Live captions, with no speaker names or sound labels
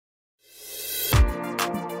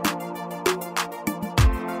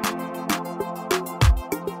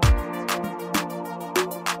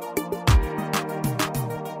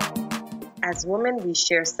As women, we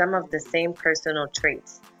share some of the same personal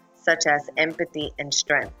traits, such as empathy and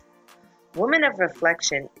strength. Women of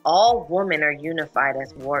reflection, all women are unified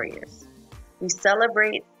as warriors. We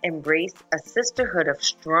celebrate, embrace a sisterhood of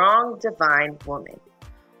strong, divine women.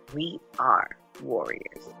 We are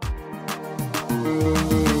warriors.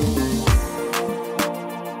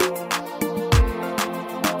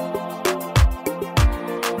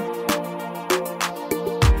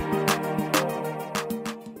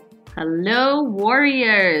 Hello,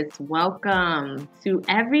 warriors. Welcome to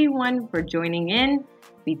everyone for joining in.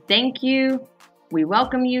 We thank you. We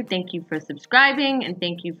welcome you. Thank you for subscribing and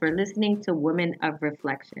thank you for listening to Women of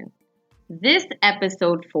Reflection. This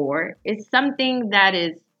episode 4 is something that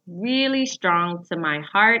is really strong to my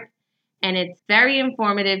heart, and it's very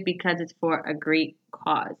informative because it's for a great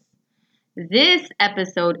cause. This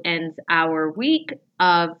episode ends our week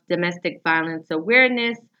of Domestic Violence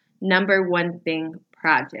Awareness Number One Thing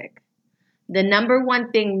Project. The Number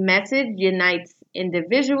One Thing message unites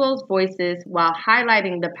individuals' voices while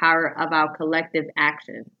highlighting the power of our collective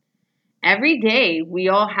action. Every day, we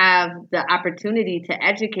all have the opportunity to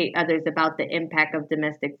educate others about the impact of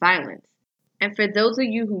domestic violence. And for those of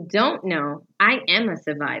you who don't know, I am a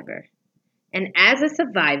survivor. And as a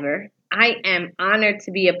survivor, I am honored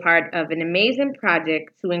to be a part of an amazing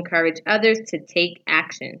project to encourage others to take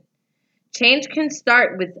action. Change can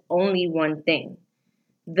start with only one thing.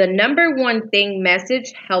 The Number One Thing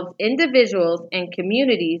message helps individuals and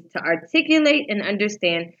communities to articulate and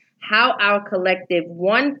understand how our collective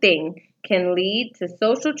one thing can lead to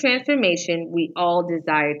social transformation we all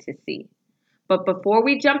desire to see. But before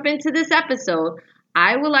we jump into this episode,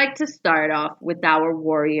 I would like to start off with our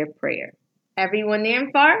warrior prayer. Everyone near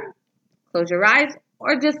and far, close your eyes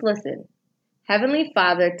or just listen. Heavenly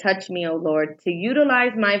Father, touch me, O Lord, to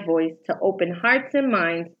utilize my voice to open hearts and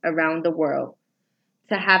minds around the world,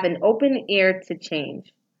 to have an open ear to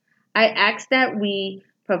change. I ask that we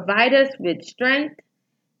provide us with strength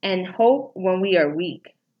and hope when we are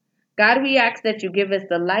weak. God, we ask that you give us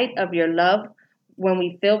the light of your love when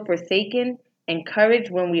we feel forsaken and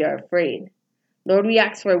courage when we are afraid. Lord, we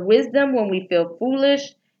ask for wisdom when we feel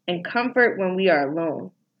foolish and comfort when we are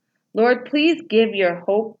alone. Lord, please give your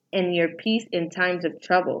hope and your peace in times of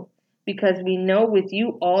trouble, because we know with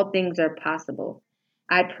you all things are possible.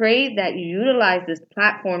 I pray that you utilize this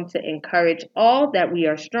platform to encourage all that we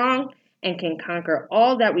are strong and can conquer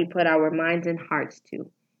all that we put our minds and hearts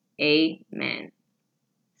to. Amen.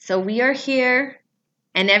 So we are here.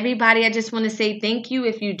 And everybody, I just want to say thank you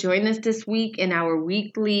if you join us this week in our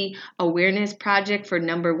weekly awareness project for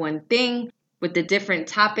Number One Thing with the different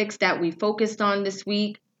topics that we focused on this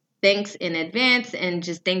week. Thanks in advance, and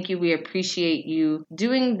just thank you. We appreciate you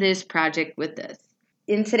doing this project with us.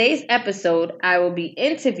 In today's episode, I will be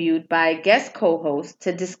interviewed by a guest co-host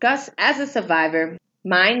to discuss, as a survivor,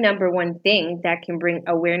 my number one thing that can bring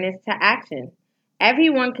awareness to action.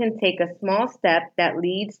 Everyone can take a small step that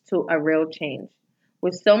leads to a real change.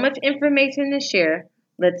 With so much information to share,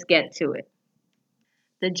 let's get to it.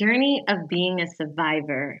 The journey of being a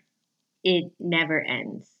survivor, it never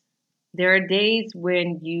ends. There are days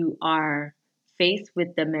when you are faced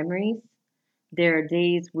with the memories. There are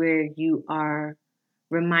days where you are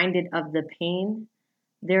reminded of the pain.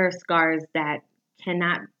 There are scars that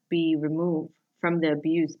cannot be removed from the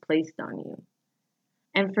abuse placed on you.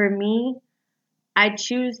 And for me, I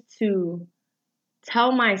choose to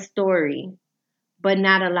tell my story, but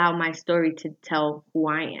not allow my story to tell who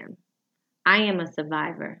I am. I am a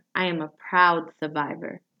survivor. I am a proud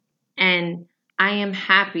survivor. And I am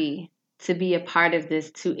happy to be a part of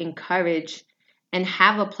this, to encourage and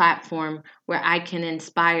have a platform where I can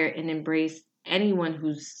inspire and embrace anyone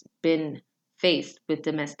who's been faced with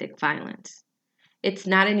domestic violence. It's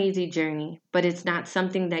not an easy journey, but it's not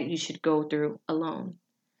something that you should go through alone.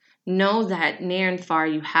 Know that near and far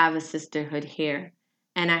you have a sisterhood here.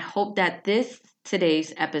 And I hope that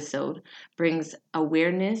today's episode brings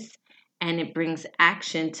awareness and it brings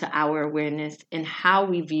action to our awareness in how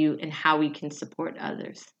we view and how we can support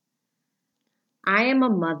others. I am a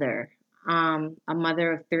mother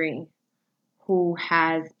of 3, who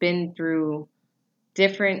has been through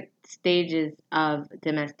different stages of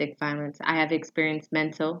domestic violence. I have experienced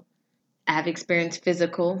mental, I have experienced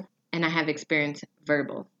physical, and I have experienced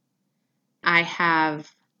verbal. I have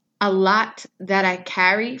a lot that I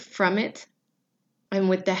carry from it. And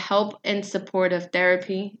with the help and support of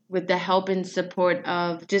therapy, with the help and support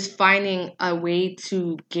of just finding a way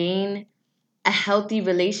to gain a healthy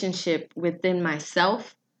relationship within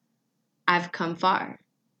myself, I've come far.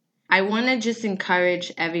 I want to just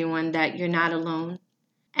encourage everyone that you're not alone.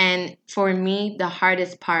 And for me, the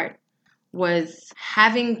hardest part was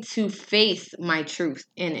having to face my truth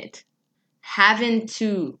in it, having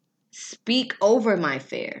to speak over my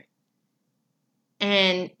fear.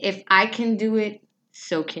 And if I can do it,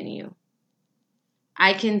 so can you.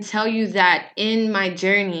 I can tell you that in my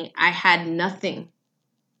journey, I had nothing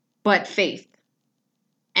but faith.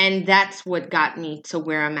 And that's what got me to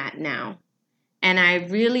where I'm at now. And I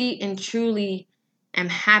really and truly am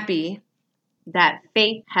happy that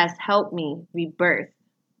faith has helped me rebirth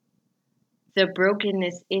the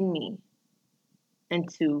brokenness in me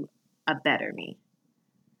into a better me.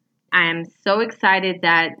 I am so excited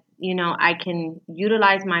that, I can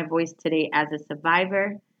utilize my voice today as a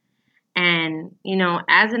survivor. And,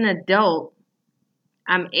 as an adult,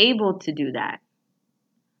 I'm able to do that.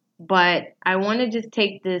 But I want to just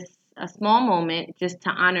take a small moment just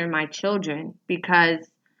to honor my children because,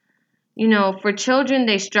 for children,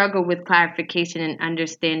 they struggle with clarification and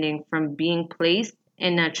understanding from being placed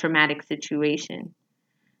in a traumatic situation.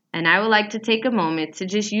 And I would like to take a moment to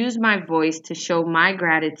just use my voice to show my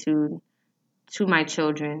gratitude to my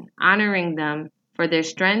children, honoring them for their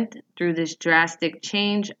strength through this drastic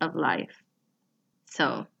change of life.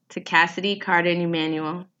 So, to Cassidy, Carter, and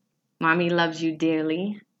Emmanuel, Mommy loves you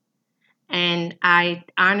dearly. And I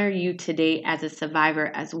honor you today as a survivor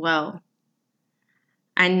as well.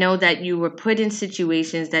 I know that you were put in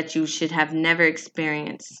situations that you should have never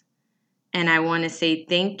experienced. And I want to say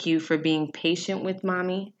thank you for being patient with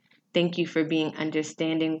Mommy. Thank you for being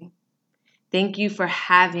understanding. Thank you for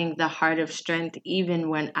having the heart of strength even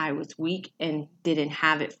when I was weak and didn't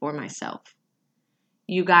have it for myself.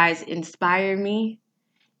 You guys inspire me.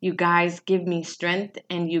 You guys give me strength.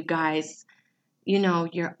 And you guys,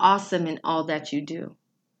 you're awesome in all that you do.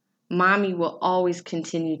 Mommy will always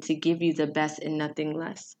continue to give you the best and nothing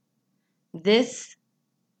less. This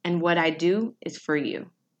and what I do is for you.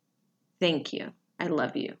 Thank you. I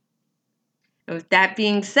love you. And with that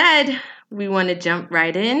being said, we want to jump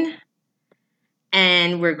right in.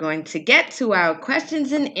 And we're going to get to our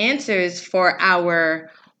questions and answers for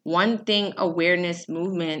our One Thing Awareness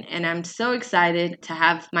movement. And I'm so excited to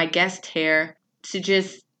have my guest here to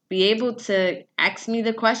just be able to ask me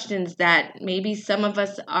the questions that maybe some of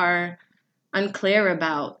us are unclear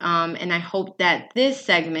about. And I hope that this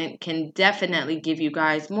segment can definitely give you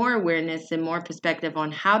guys more awareness and more perspective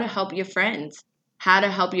on how to help your friends, how to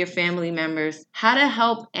help your family members, how to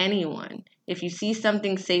help anyone. If you see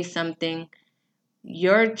something, say something.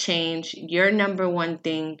 Your change, your number one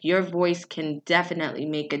thing, your voice can definitely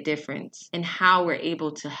make a difference in how we're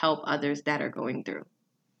able to help others that are going through.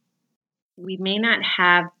 We may not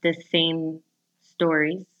have the same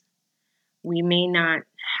stories. We may not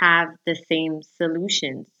have the same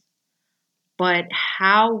solutions, but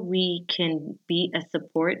how we can be a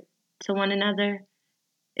support to one another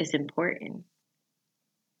is important.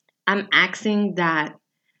 I'm asking that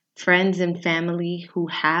friends and family who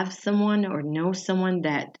have someone or know someone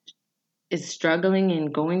that is struggling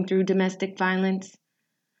and going through domestic violence,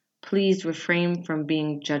 please refrain from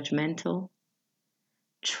being judgmental.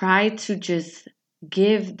 Try to just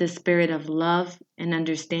give the spirit of love and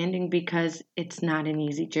understanding because it's not an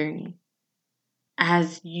easy journey.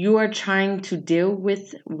 As you are trying to deal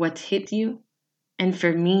with what hit you, and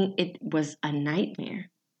for me, it was a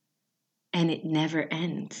nightmare and it never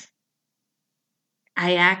ends.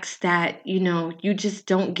 I ask that, you just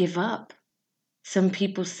don't give up. Some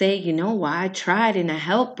people say, I tried and I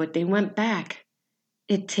helped, but they went back.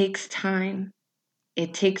 It takes time.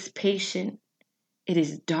 It takes patience. It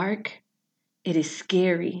is dark. It is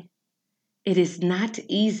scary. It is not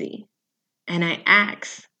easy. And I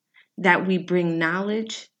ask that we bring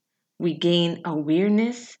knowledge, we gain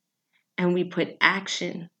awareness, and we put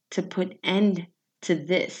action to put end to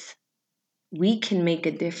this. We can make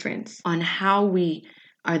a difference on how we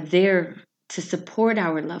are there to support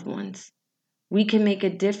our loved ones. We can make a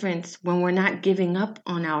difference when we're not giving up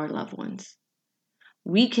on our loved ones.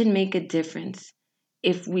 We can make a difference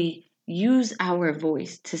if we use our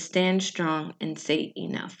voice to stand strong and say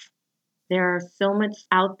enough. There are so much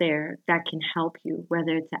out there that can help you,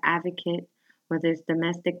 whether it's an advocate, whether it's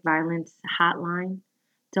domestic violence hotline.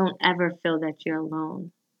 Don't ever feel that you're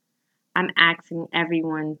alone. I'm asking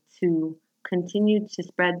everyone to continue to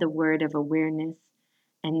spread the word of awareness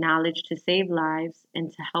and knowledge to save lives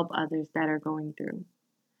and to help others that are going through.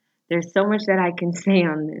 There's so much that I can say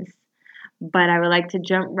on this, but I would like to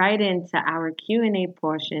jump right into our Q&A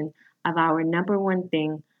portion of our number one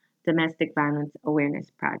thing domestic violence awareness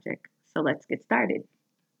project. So let's get started.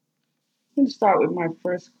 I'm going to start with my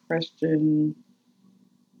first question.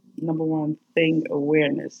 Number one thing,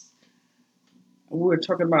 awareness. We were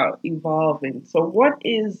talking about evolving. So, what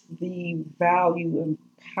is the value and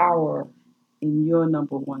power in your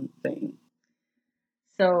number one thing?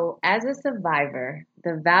 So, as a survivor,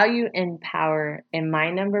 the value and power in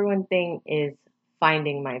my number one thing is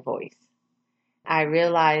finding my voice. I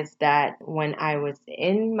realized that when I was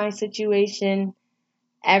in my situation,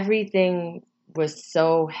 everything was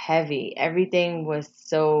so heavy, everything was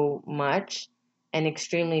so much and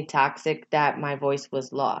extremely toxic that my voice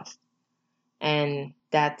was lost. And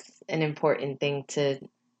that's an important thing to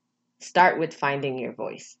start with, finding your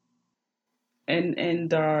voice.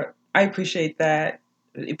 And I appreciate that.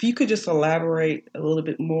 If you could just elaborate a little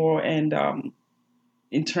bit more, and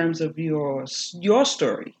in terms of your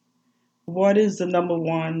story, what is the number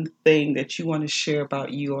one thing that you want to share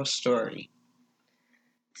about your story?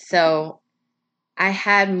 So I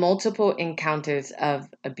had multiple encounters of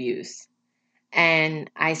abuse, and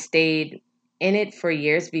I stayed in it for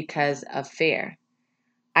years because of fear.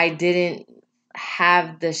 I didn't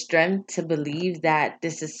have the strength to believe that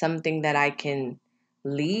this is something that I can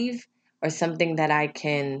leave or something that I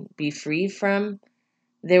can be free from.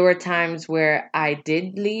 There were times where I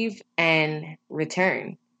did leave and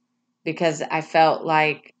return because I felt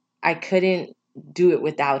like I couldn't do it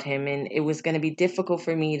without him and it was going to be difficult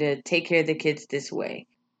for me to take care of the kids this way.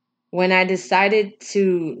 When I decided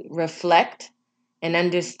to reflect and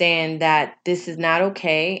understand that this is not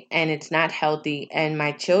okay and it's not healthy, and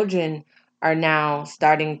my children are now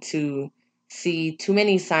starting to see too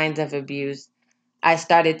many signs of abuse, I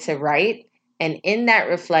started to write. And in that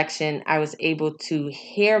reflection, I was able to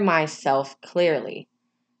hear myself clearly.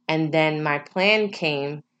 And then my plan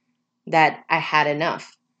came that I had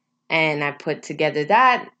enough. And I put together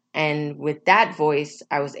that. And with that voice,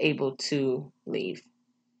 I was able to leave.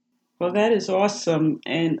 Well, that is awesome.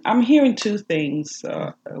 And I'm hearing two things: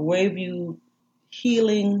 Waveview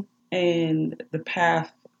healing and the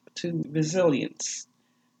path to resilience.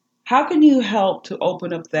 How can you help to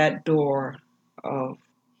open up that door of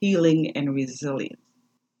healing and resilience?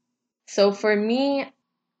 So for me,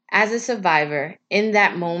 as a survivor, in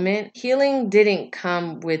that moment, healing didn't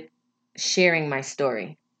come with sharing my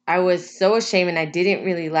story. I was so ashamed and I didn't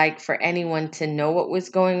really like for anyone to know what was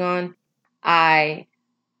going on. I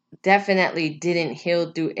definitely didn't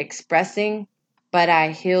heal through expressing, but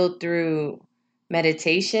I healed through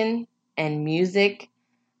meditation and music.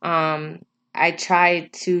 I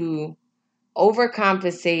tried to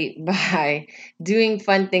overcompensate by doing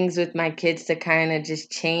fun things with my kids to kind of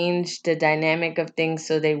just change the dynamic of things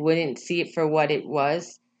so they wouldn't see it for what it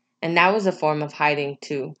was. And that was a form of hiding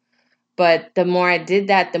too. But the more I did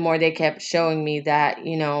that, the more they kept showing me that,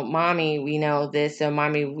 mommy, we know this, or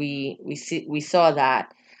mommy, we saw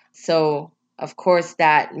that. So of course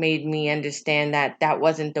that made me understand that that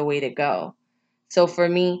wasn't the way to go. So for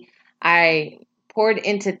me, I poured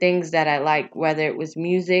into things that I like, whether it was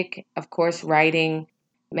music, of course, writing,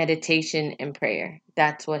 meditation, and prayer.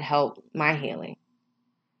 That's what helped my healing.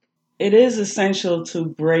 It is essential to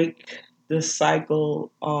break the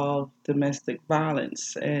cycle of domestic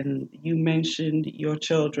violence. And you mentioned your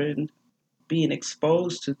children being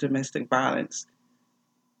exposed to domestic violence.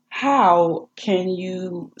 How can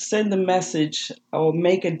you send a message or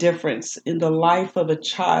make a difference in the life of a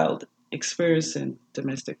child experiencing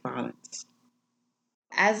domestic violence?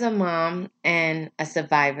 As a mom and a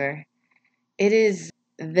survivor, it is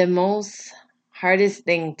the most hardest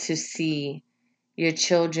thing to see your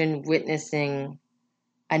children witnessing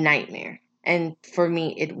a nightmare. And for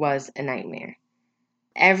me, it was a nightmare.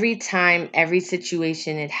 Every time, every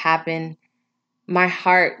situation it happened, my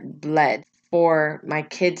heart bled for my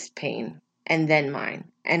kids' pain and then mine.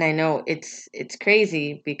 And I know it's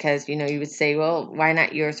crazy because you would say, well, why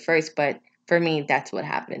not yours first? But for me, that's what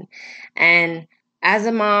happened. And as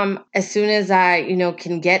a mom, as soon as I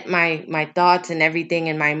can get my thoughts and everything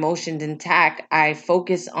and my emotions intact, I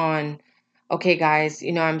focus on, okay, guys,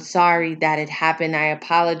 I'm sorry that it happened. I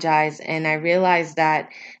apologize. And I realized that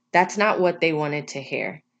that's not what they wanted to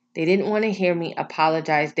hear. They didn't want to hear me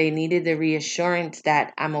apologize. They needed the reassurance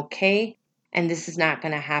that I'm okay and this is not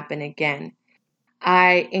going to happen again.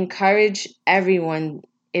 I encourage everyone,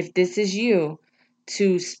 if this is you,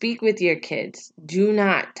 to speak with your kids. Do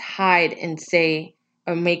not hide and say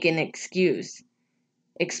or make an excuse.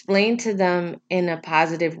 Explain to them in a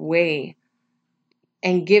positive way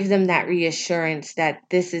and give them that reassurance that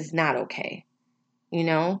this is not okay, you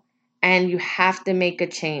know? And you have to make a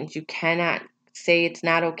change. You cannot say it's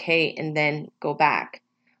not okay and then go back,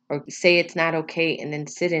 or say it's not okay and then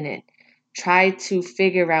sit in it. Try to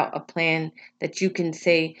figure out a plan that you can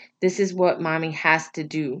say, this is what mommy has to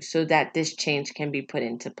do so that this change can be put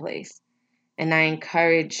into place. And I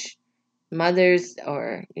encourage mothers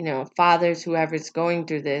or, fathers, whoever's going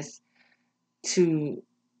through this, to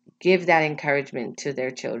give that encouragement to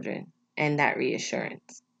their children and that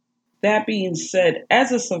reassurance. That being said,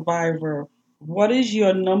 as a survivor, what is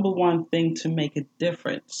your number one thing to make a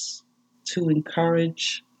difference to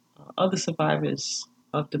encourage other survivors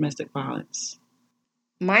of domestic violence?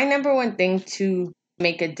 My number one thing to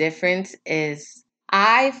make a difference is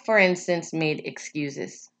I, for instance, made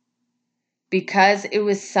excuses because it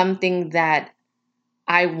was something that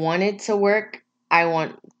I wanted to work. I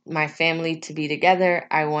want my family to be together.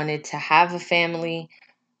 I wanted to have a family.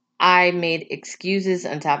 I made excuses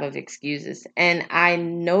on top of excuses. And I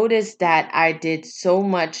noticed that I did so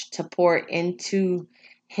much to pour into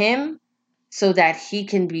him so that he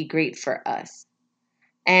can be great for us.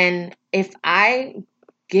 And if I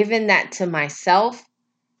given that to myself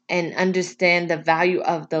and understand the value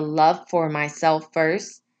of the love for myself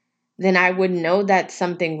first, then I would know that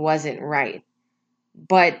something wasn't right.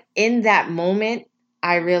 But in that moment,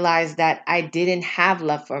 I realized that I didn't have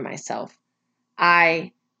love for myself.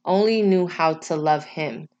 I only knew how to love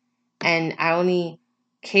him. And I only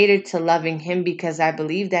catered to loving him because I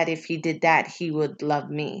believed that if he did that, he would love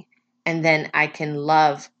me. And then I can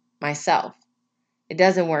love myself. It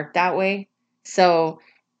doesn't work that way. So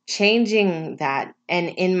changing that, and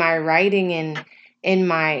in my writing and in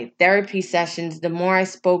my therapy sessions, the more I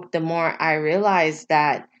spoke, the more I realized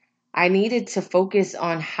that I needed to focus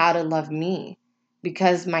on how to love me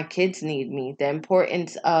because my kids need me, the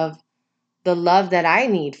importance of the love that I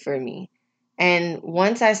need for me. And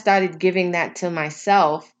once I started giving that to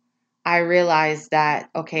myself, I realized that,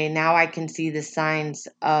 okay, now I can see the signs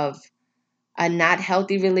of a not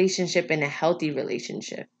healthy relationship and a healthy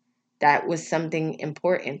relationship. That was something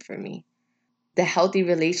important for me. The healthy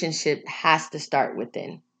relationship has to start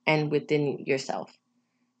within and within yourself.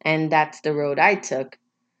 And that's the road I took.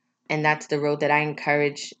 And that's the road that I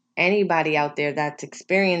encourage anybody out there that's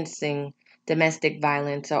experiencing domestic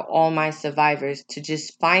violence or all my survivors to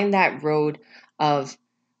just find that road of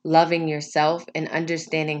loving yourself and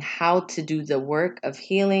understanding how to do the work of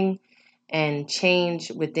healing and change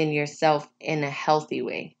within yourself in a healthy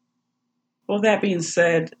way. Well, that being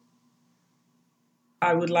said,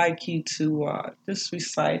 I would like you to just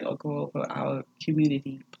recite or go over our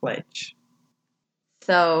community pledge.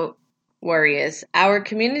 So, warriors, our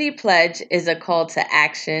community pledge is a call to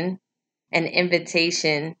action, an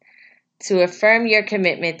invitation to affirm your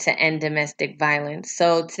commitment to end domestic violence.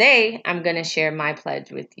 So today I'm going to share my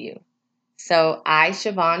pledge with you. So I,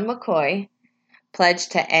 Siobhan McCoy, pledge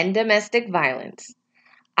to end domestic violence.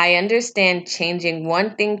 I understand changing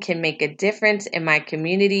one thing can make a difference in my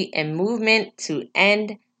community and movement to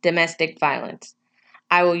end domestic violence.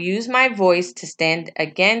 I will use my voice to stand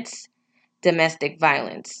against domestic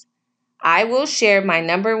violence. I will share my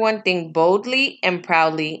number one thing boldly and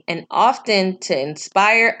proudly and often to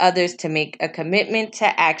inspire others to make a commitment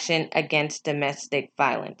to action against domestic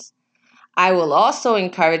violence. I will also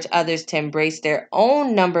encourage others to embrace their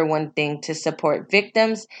own number one thing to support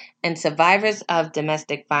victims and survivors of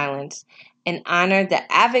domestic violence and honor the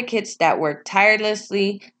advocates that work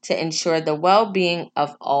tirelessly to ensure the well-being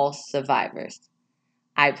of all survivors.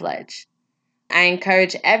 I pledge. I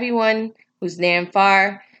encourage everyone who's near and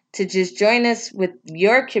far to just join us with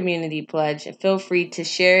your community pledge. Feel free to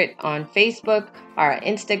share it on Facebook or our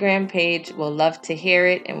Instagram page. We'll love to hear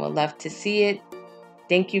it and we'll love to see it.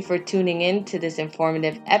 Thank you for tuning in to this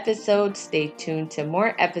informative episode. Stay tuned to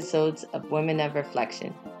more episodes of Women of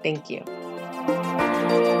Reflection. Thank you.